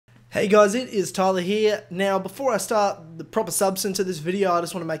Hey guys, it is Tyler here. Now, before I start the proper substance of this video, I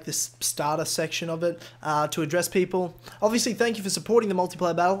just want to make this starter section of it to address people. Obviously, thank you for supporting the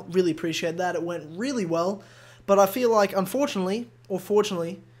multiplayer battle. Really appreciate that. It went really well. But I feel like, unfortunately, or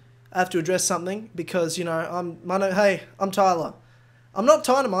fortunately, I have to address something because, you know, I'm Tyler. I'm not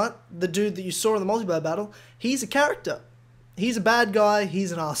Tynamite, the dude that you saw in the multiplayer battle. He's a character. He's a bad guy.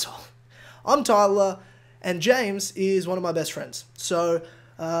 He's an asshole. I'm Tyler, and James is one of my best friends. So,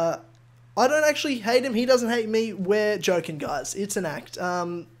 I don't actually hate him. He doesn't hate me. We're joking, guys. It's an act.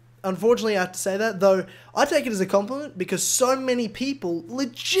 Unfortunately, I have to say that, though I take it as a compliment because so many people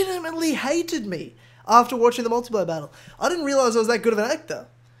legitimately hated me after watching the multiplayer battle. I didn't realize I was that good of an actor.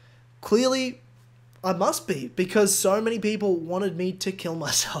 Clearly, I must be, because so many people wanted me to kill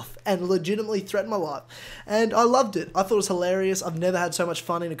myself and legitimately threaten my life. And I loved it. I thought it was hilarious. I've never had so much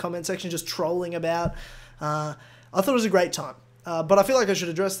fun in a comment section just trolling about. I thought it was a great time. But I feel like I should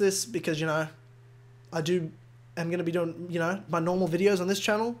address this because, you know, I'm going to be doing, you know, my normal videos on this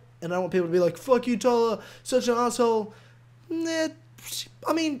channel. And I don't want people to be like, fuck you, Tyler, such an asshole. Nah,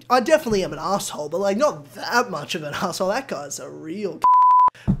 I mean, I definitely am an asshole, but, like, not that much of an asshole. That guy's a real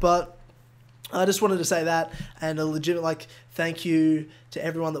But I just wanted to say that, and a legitimate, like, thank you to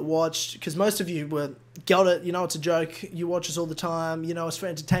everyone that watched, because most of you got it, you know it's a joke, you watch us all the time, you know it's for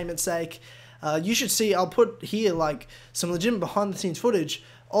entertainment's sake. You should see, I'll put here, like, some legitimate behind-the-scenes footage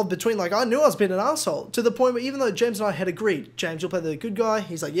of between, like, I knew I was being an asshole, to the point where even though James and I had agreed, James, you'll play the good guy,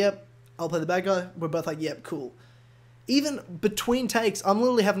 he's like, yep, I'll play the bad guy, we're both like, yep, cool. Even between takes, I'm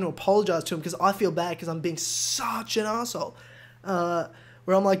literally having to apologize to him because I feel bad because I'm being such an asshole.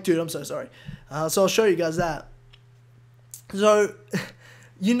 Where I'm like, dude, I'm so sorry. So I'll show you guys that. So,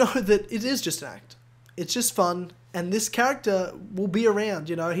 you know that it is just an act. It's just fun. And this character will be around,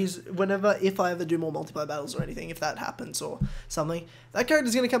 you know, if I ever do more multiplayer battles or anything, if that happens or something, that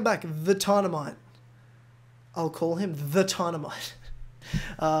character's going to come back, the Tynamite. I'll call him the Tynamite.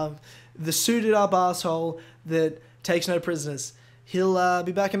 The suited up asshole that takes no prisoners. He'll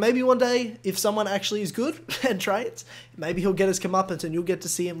be back, and maybe one day, if someone actually is good and trains, maybe he'll get his comeuppance and you'll get to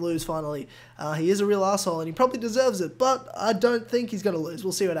see him lose finally. He is a real asshole and he probably deserves it, but I don't think he's going to lose.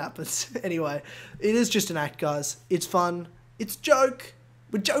 We'll see what happens. Anyway, it is just an act, guys. It's fun. It's a joke.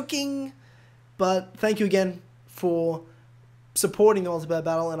 We're joking. But thank you again for supporting the multiplayer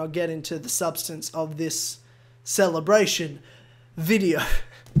battle, and I'll get into the substance of this celebration video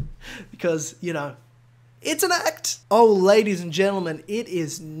because, you know, it's an act. Oh, ladies and gentlemen, it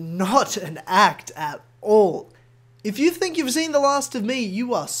is not an act at all. If you think you've seen the last of me,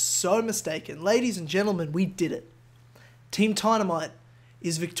 you are so mistaken. Ladies and gentlemen, we did it. Team Tynamite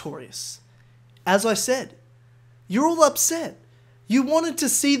is victorious. As I said, you're all upset. You wanted to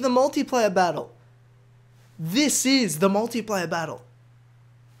see the multiplayer battle. This is the multiplayer battle.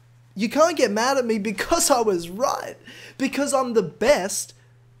 You can't get mad at me because I was right. Because I'm the best.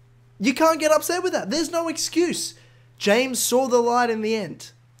 You can't get upset with that. There's no excuse. James saw the light in the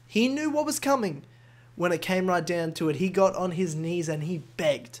end. He knew what was coming. When it came right down to it, he got on his knees and he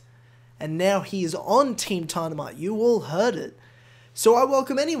begged. And now he is on Team Tynamite. You all heard it. So I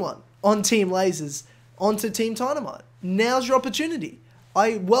welcome anyone on Team Lasers onto Team Tynamite. Now's your opportunity.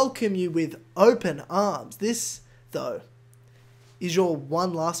 I welcome you with open arms. This, though, is your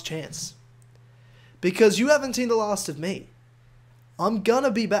one last chance. Because you haven't seen the last of me. I'm gonna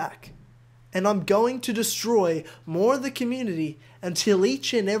be back, and I'm going to destroy more of the community until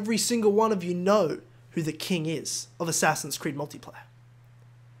each and every single one of you know who the king is of Assassin's Creed multiplayer.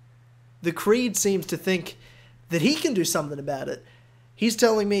 The Creed seems to think that he can do something about it. He's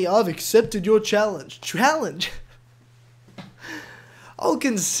telling me, I've accepted your challenge. Challenge? I'll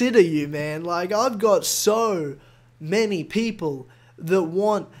consider you, man. Like, I've got so many people that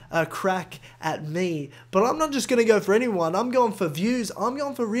want a crack at me. But I'm not just going to go for anyone. I'm going for views. I'm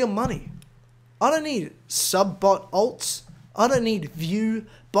going for real money. I don't need sub-bot alts. I don't need view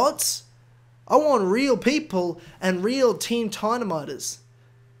bots. I want real people and real Team Tynamiters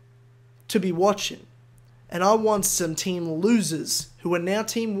to be watching. And I want some team losers who are now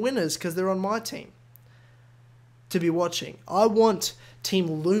team winners because they're on my team to be watching. I want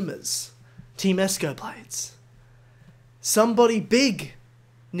Team Loomers, Team Escoblades. Somebody big,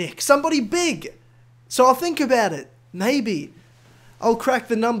 Nick. Somebody big. So I'll think about it. Maybe. I'll crack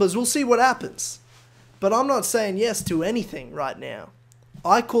the numbers. We'll see what happens. But I'm not saying yes to anything right now.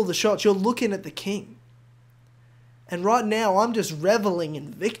 I call the shots. You're looking at the king. And right now, I'm just reveling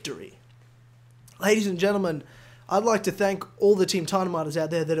in victory. Ladies and gentlemen, I'd like to thank all the Team Tynamiters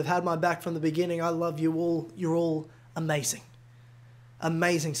out there that have had my back from the beginning. I love you all. You're all amazing.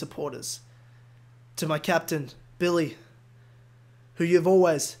 Amazing supporters. To my captain, Billy, who you've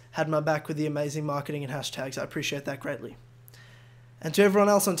always had my back with the amazing marketing and hashtags. I appreciate that greatly. And to everyone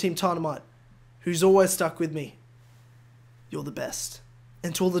else on Team Tynamite, who's always stuck with me, you're the best.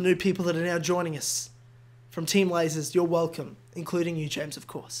 And to all the new people that are now joining us from Team Lasers, you're welcome, including you, James, of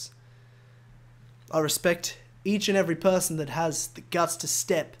course. I respect each and every person that has the guts to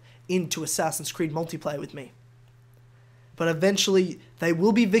step into Assassin's Creed multiplayer with me. But eventually, they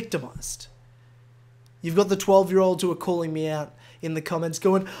will be victimized. You've got the 12-year-olds who are calling me out in the comments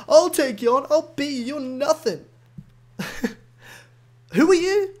going, I'll take you on, I'll beat you, you're nothing. Who are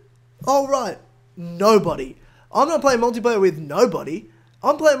you? Oh, right, nobody. I'm not playing multiplayer with nobody.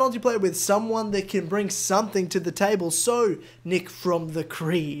 I'm playing multiplayer with someone that can bring something to the table. So, Nick from the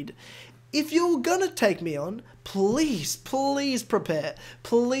Creed, if you're gonna take me on, please prepare.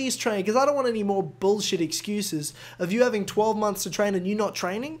 Please train, because I don't want any more bullshit excuses of you having 12 months to train and you not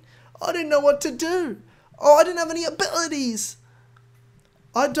training. I didn't know what to do. Oh, I didn't have any abilities.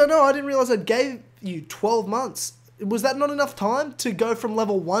 I don't know. I didn't realize I gave you 12 months. Was that not enough time to go from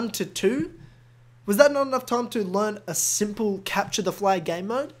level 1 to 2? Was that not enough time to learn a simple capture the flag game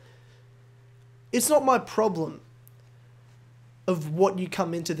mode? It's not my problem of what you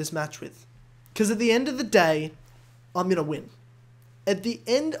come into this match with. Because at the end of the day, I'm going to win. At the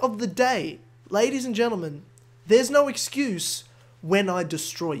end of the day, ladies and gentlemen, there's no excuse when I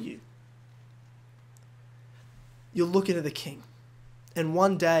destroy you. You're looking at the king. And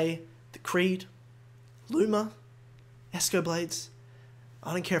one day, the Creed, Luma, Escoblades,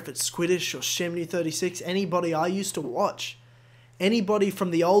 I don't care if it's Squiddish or Shemnu36, anybody I used to watch, anybody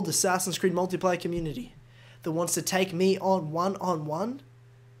from the old Assassin's Creed multiplayer community that wants to take me on one-on-one,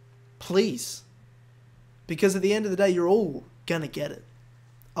 please. Because at the end of the day, you're all gonna get it.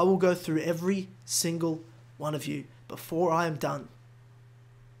 I will go through every single one of you before I am done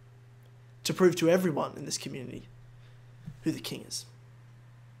to prove to everyone in this community who the king is.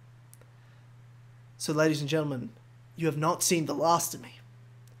 So, ladies and gentlemen, you have not seen the last of me.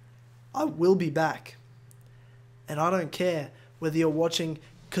 I will be back. And I don't care whether you're watching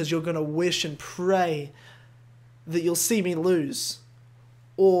because you're going to wish and pray that you'll see me lose.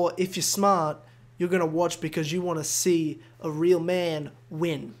 Or if you're smart, you're going to watch because you want to see a real man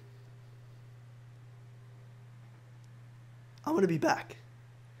win. I'm going to be back.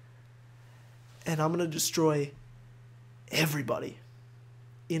 And I'm going to destroy everybody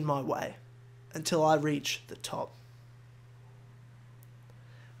in my way until I reach the top.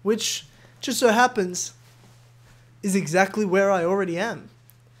 Which, just so happens, is exactly where I already am.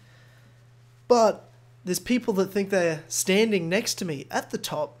 But there's people that think they're standing next to me at the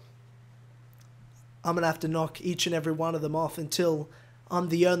top. I'm going to have to knock each and every one of them off until I'm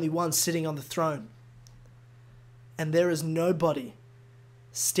the only one sitting on the throne. And there is nobody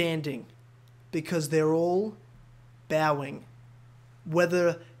standing because they're all bowing.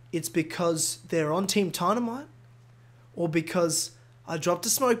 Whether it's because they're on Team Tynamite or because I dropped a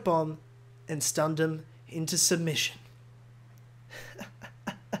smoke bomb and stunned them into submission.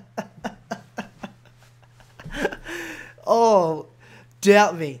 Oh,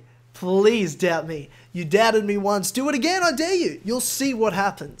 doubt me. Please doubt me. You doubted me once. Do it again, I dare you. You'll see what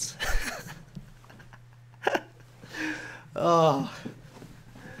happens. Oh.